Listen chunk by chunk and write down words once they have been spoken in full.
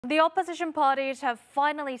The opposition parties have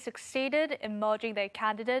finally succeeded in merging their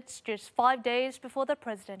candidates just 5 days before the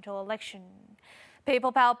presidential election.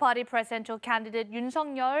 People Power Party presidential candidate Yoon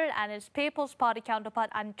Suk-yeol and his People's Party counterpart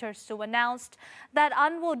An Chol-soo announced that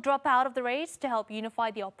An will drop out of the race to help unify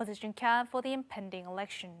the opposition camp for the impending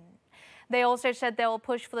election. They also said they will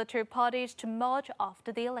push for the two parties to merge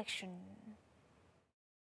after the election.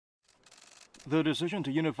 The decision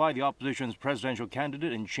to unify the opposition's presidential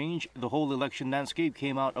candidate and change the whole election landscape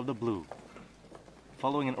came out of the blue.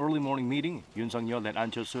 Following an early morning meeting, Yoon Suk-yeol and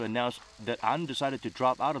An Chol-soo announced that An decided to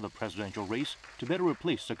drop out of the presidential race to better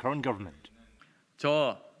replace the current government.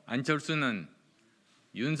 저 안철수는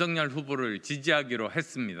윤석열 후보를 지지하기로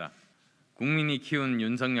했습니다. 국민이 키운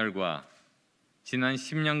윤석열과 지난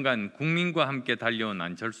 10년간 국민과 함께 달려온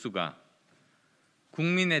안철수가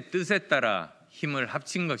국민의 뜻에 따라 힘을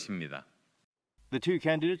합친 것입니다. The two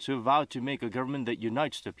candidates who vowed to make a government that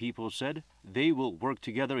unites the people said they will work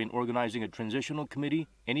together in organizing a transitional committee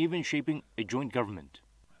and even shaping a joint government.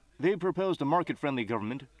 They proposed a market-friendly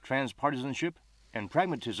government, transpartisanship, and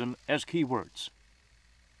pragmatism as key words.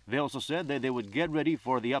 They also said that they would get ready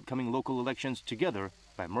for the upcoming local elections together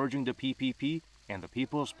by merging the PPP and the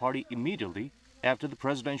People's Party immediately after the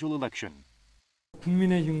presidential election.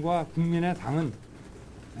 국민의힘과 국민의당은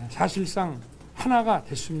사실상 하나가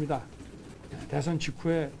됐습니다. 대선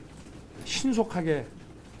직후에 신속하게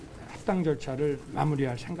합당 절차를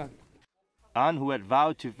마무리할 생각입니다. An, who had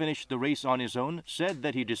vowed to finish the race on his own, said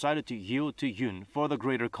that he decided to yield to Yoon for the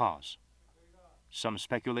greater cause. Some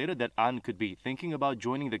speculated that An could be thinking about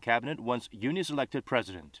joining the cabinet once Yoon is elected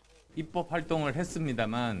president. 입법 활동을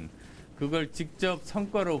했습니다만 그걸 직접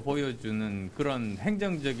성과로 보여주는 그런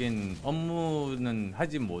행정적인 업무는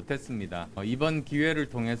하지 못했습니다. 이번 기회를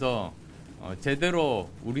통해서 제대로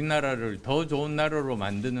우리나라를 더 좋은 나라로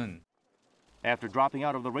만드는. After dropping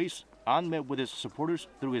out of the race, An met with his supporters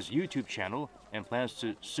through his YouTube channel and plans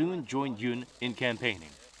to soon join Yoon in campaigning.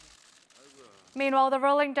 Meanwhile, the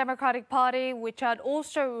ruling Democratic Party, which had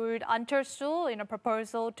also wooed An Chol-soo in a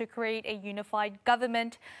proposal to create a unified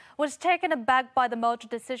government, was taken aback by the merger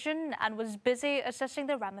decision and was busy assessing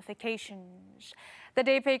the ramifications. The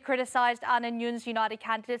DP criticized An and Yoon's united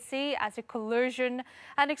candidacy as a collusion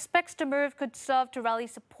and expects the move could serve to rally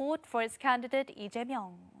support for its candidate Lee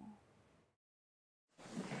Jae-myung.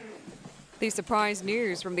 The surprise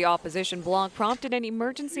news from the opposition bloc prompted an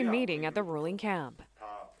emergency meeting at the ruling camp.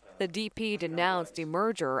 The DP denounced the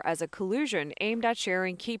merger as a collusion aimed at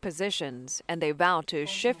sharing key positions, and they vowed to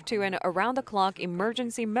shift to an around-the-clock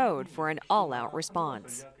emergency mode for an all-out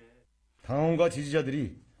response. 당원과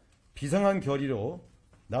지지자들이 비상한 결의로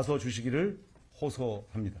나서 주시기를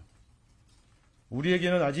호소합니다.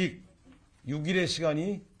 우리에게는 아직 6일의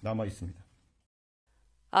시간이 남아 있습니다.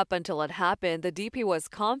 Up until it happened, the DP was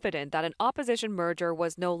confident that an opposition merger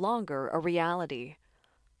was no longer a reality.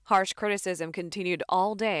 Harsh criticism continued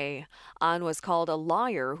all day. An was called a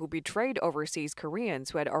liar who betrayed overseas Koreans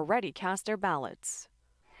who had already cast their ballots.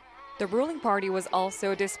 The ruling party was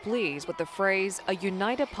also displeased with the phrase, a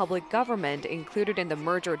united public government, included in the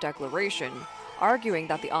merger declaration, arguing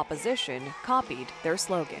that the opposition copied their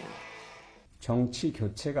slogan. 정치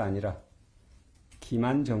교체가 아니라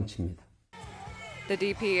기만 정치입니다. The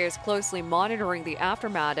DP is closely monitoring the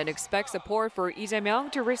aftermath and expects support for Lee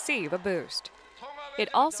Jae-myung to receive a boost. It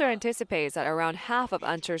also anticipates that around half of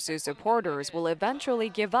An Chol-soo's supporters will eventually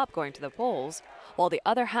give up going to the polls, while the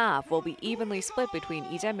other half will be evenly split between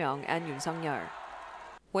Lee Jae-myung and Yoon Suk-yeol.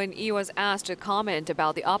 When Lee was asked to comment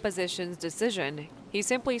about the opposition's decision, he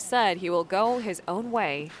simply said he will go his own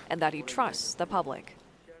way and that he trusts the public.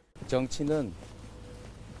 정치는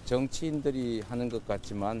정치인들이 하는 것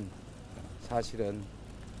같지만 사실은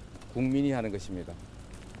국민이 하는 것입니다.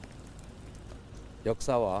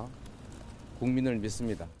 역사와 국민을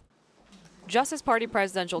믿습니다. Justice Party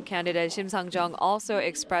presidential candidate Shim Sang-jung also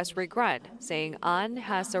expressed regret, saying An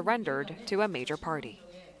has surrendered to a major party.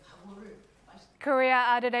 Korea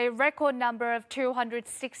added a record number of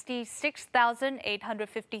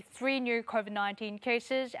 266,853 new COVID-19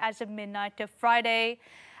 cases as of midnight of Friday.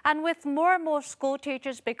 And with more and more school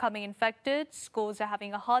teachers becoming infected, schools are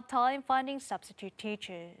having a hard time finding substitute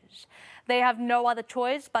teachers. They have no other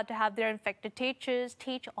choice but to have their infected teachers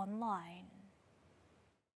teach online.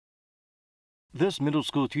 This middle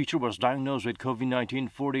school teacher was diagnosed with COVID-19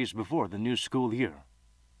 4 days before the new school year.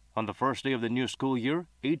 On the first day of the new school year,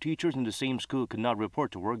 8 teachers in the same school could not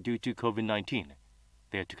report to work due to COVID-19.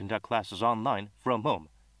 They had to conduct classes online from home,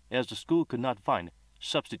 as the school could not find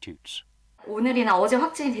substitutes. 오늘이나 어제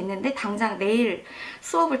확진이 됐는데 당장 내일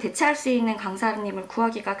수업을 대체할 수 있는 강사님을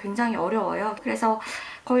구하기가 굉장히 어려워요. 그래서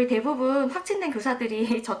거의 대부분 확진된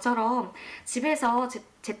교사들이 저처럼 집에서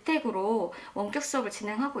재택으로 원격 수업을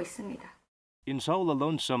진행하고 있습니다. In Seoul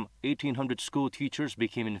alone, some 1,800 school teachers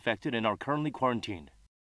became infected and are currently quarantined.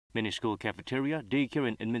 Many school cafeteria, daycare,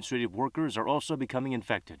 and administrative workers are also becoming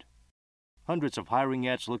infected. Hundreds of hiring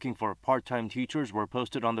ads looking for part-time teachers were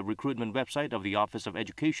posted on the recruitment website of the Office of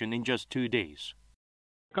Education in just 2 days.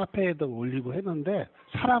 카페에도 올리고 했는데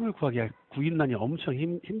사람을 구하기가 구인난이 엄청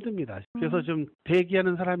힘듭니다. 그래서 좀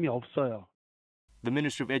대기하는 사람이 없어요. The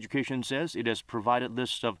Ministry of Education says it has provided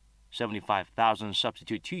lists of 75,000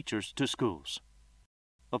 substitute teachers to schools.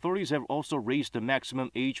 Authorities have also raised the maximum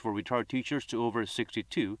age for retired teachers to over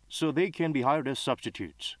 62 so they can be hired as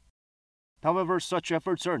substitutes. However, such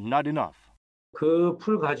efforts are not enough. 그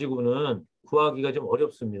풀 가지고는 구하기가 좀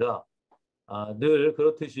어렵습니다. 늘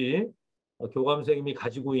그렇듯이 교감선생님이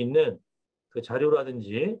가지고 있는 그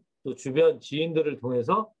자료라든지 또 주변 지인들을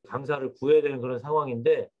통해서 강사를 구해야 되는 그런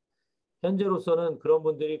상황인데 현재로서는 그런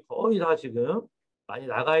분들이 거의 다 지금 많이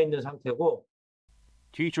나가 있는 상태고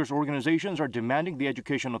Teachers' organizations are demanding the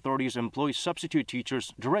education authorities employ substitute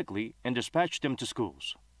teachers directly and dispatch them to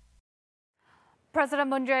schools. President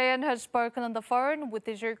Moon Jae-in has spoken on the phone with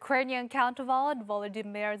his Ukrainian counterpart,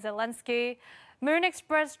 Volodymyr Zelensky. Moon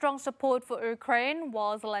expressed strong support for Ukraine,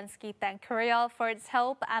 while Zelensky thanked Korea for its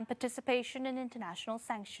help and participation in international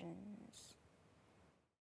sanctions.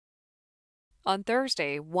 On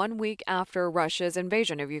Thursday, 1 week after Russia's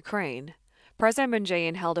invasion of Ukraine, President Moon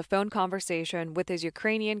Jae-in held a phone conversation with his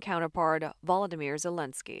Ukrainian counterpart, Volodymyr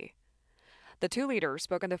Zelensky. The two leaders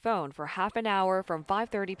spoke on the phone for half an hour from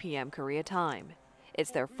 5:30 p.m. Korea time.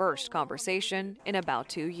 It's their first conversation in about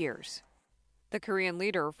 2 years. The Korean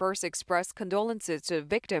leader first expressed condolences to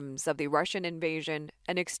victims of the Russian invasion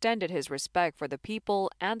and extended his respect for the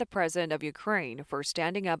people and the president of Ukraine for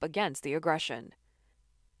standing up against the aggression.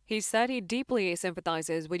 He said he deeply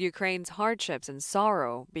sympathizes with Ukraine's hardships and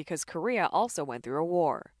sorrow because Korea also went through a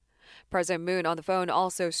war. President Moon on the phone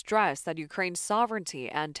also stressed that Ukraine's sovereignty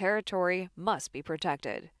and territory must be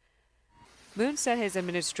protected. Moon said his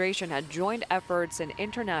administration had joined efforts in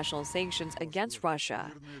international sanctions against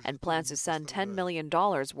Russia and plans to send $10 million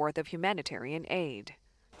worth of humanitarian aid.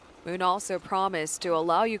 Moon also promised to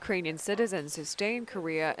allow Ukrainian citizens to stay in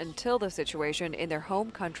Korea until the situation in their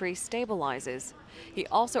home country stabilizes. He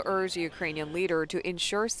also urged the Ukrainian leader to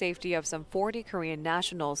ensure safety of some 40 Korean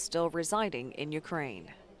nationals still residing in Ukraine.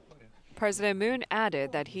 President Moon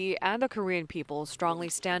added that he and the Korean people strongly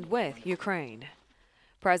stand with Ukraine.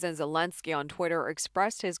 President Zelensky on Twitter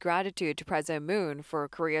expressed his gratitude to President Moon for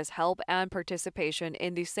Korea's help and participation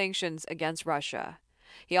in the sanctions against Russia.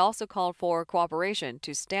 He also called for cooperation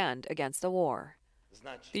to stand against the war.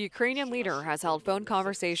 The Ukrainian leader has held phone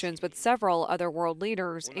conversations with several other world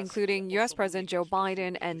leaders, including U.S. President Joe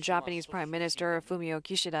Biden and Japanese Prime Minister Fumio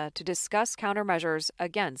Kishida, to discuss countermeasures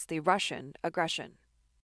against the Russian aggression.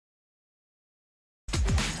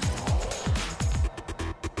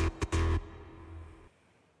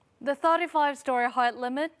 The 35-story height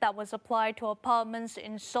limit that was applied to apartments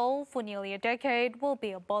in Seoul for nearly a decade will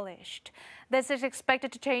be abolished. This is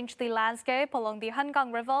expected to change the landscape along the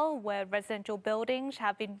Hangang River, where residential buildings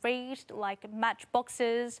have been raised like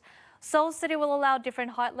matchboxes. Seoul City will allow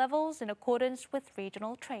different height levels in accordance with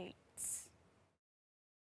regional traits.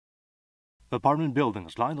 Apartment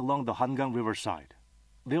buildings lined along the Hangang riverside.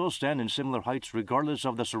 They will stand in similar heights regardless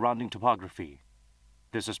of the surrounding topography.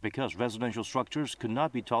 This is because residential structures could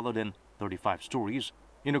not be taller than 35 stories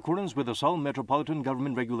in accordance with the Seoul Metropolitan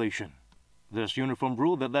Government regulation. This uniform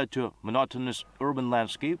rule that led to a monotonous urban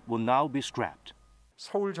landscape will now be scrapped.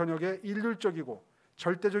 서울 전역에 일률적이고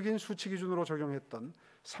절대적인 수치 기준으로 적용했던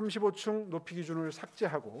 35층 높이 기준을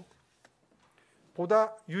삭제하고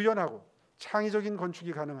보다 유연하고 창의적인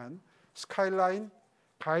건축이 가능한 스카이라인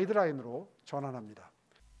가이드라인으로 전환합니다.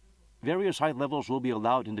 Various height levels will be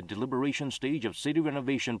allowed in the deliberation stage of city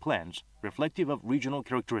renovation plans, reflective of regional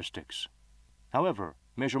characteristics. However,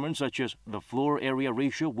 measurements such as the floor area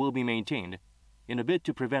ratio will be maintained in a bid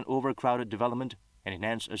to prevent overcrowded development and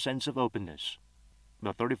enhance a sense of openness.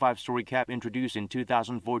 The 35-story cap introduced in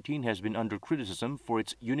 2014 has been under criticism for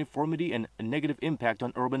its uniformity and a negative impact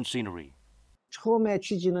on urban scenery. 처음에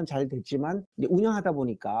취지는 잘 됐지만 운영하다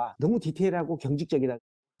보니까 너무 디테일하고 경직적이다.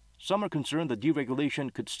 Some are concerned that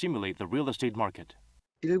deregulation could stimulate the real estate market.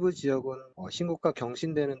 일부 지역은 신고가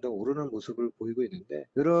경신되는 등 오르는 모습을 보이고 있는데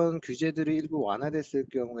이런 규제들이 일부 완화됐을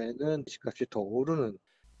경우에는 집값이 더 오르는.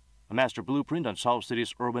 A master blueprint on Seoul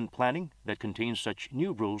City's urban planning that contains such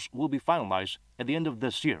new rules will be finalized at the end of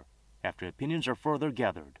this year, after opinions are further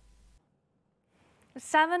gathered.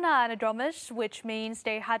 Salmon are anadromous, which means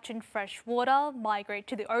they hatch in fresh water, migrate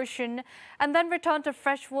to the ocean, and then return to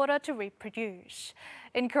fresh water to reproduce.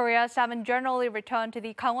 In Korea, salmon generally return to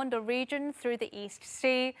the Gangwon-do region through the East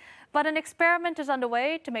Sea, but an experiment is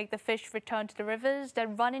underway to make the fish return to the rivers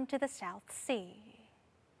that run into the South Sea.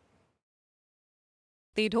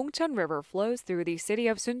 The Dongcheon River flows through the city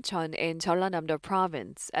of Suncheon in Jeollanam-do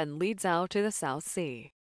province and leads out to the South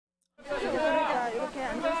Sea.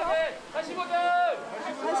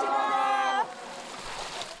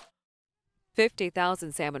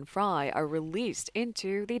 50,000 salmon fry are released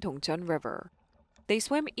into the Dongcheon River. They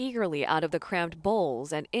swim eagerly out of the cramped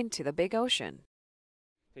bowls and into the big ocean.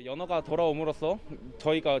 연어가 돌아옴으로써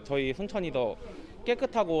저희 순천이 더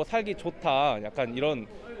깨끗하고 살기 좋다. 약간 이런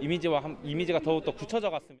이미지가 더욱더 굳혀져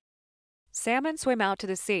갔습니다. Salmon swim out to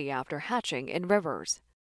the sea after hatching in rivers.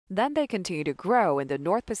 Then they continue to grow in the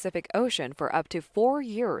North Pacific Ocean for up to 4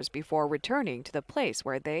 years before returning to the place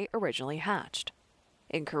where they originally hatched.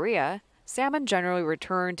 In Korea, salmon generally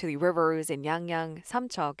return to the rivers in Yangyang,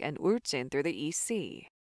 Samcheok, and Ulsan through the East Sea.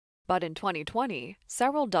 But in 2020,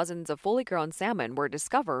 several dozens of fully grown salmon were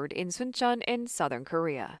discovered in Suncheon in southern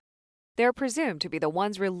Korea. They are presumed to be the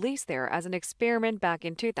ones released there as an experiment back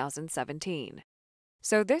in 2017.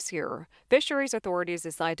 So this year, fisheries authorities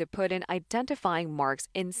decide to put in identifying marks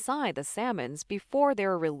inside the salmons before they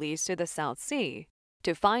are released to the South Sea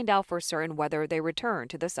to find out for certain whether they return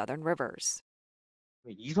to the southern rivers.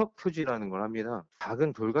 이석 표지라는 걸 합니다.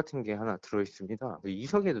 작은 돌 같은 게 하나 들어 있습니다.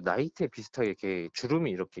 이석에도 나이트에 비슷하게 이렇게 주름이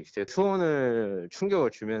이렇게 있어요. 수온을 충격을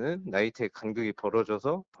주면은 나이트의 간극이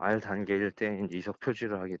벌어져서 알 단계일 때 이제 이석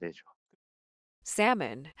표지를 하게 되죠.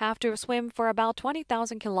 Salmon have to swim for about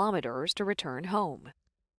 20,000 kilometers to return home.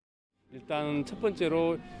 일단 첫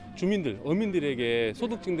번째로 어민들에게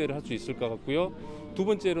소득 증대를 할 수 있을 것 같고요. 두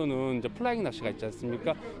번째로는 이제 플라잉 낚시가 있지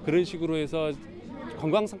않습니까? 그런 식으로 해서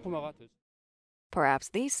관광 상품화가 될 수. Perhaps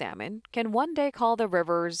these salmon can one day call the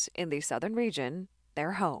rivers in the southern region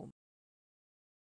their home.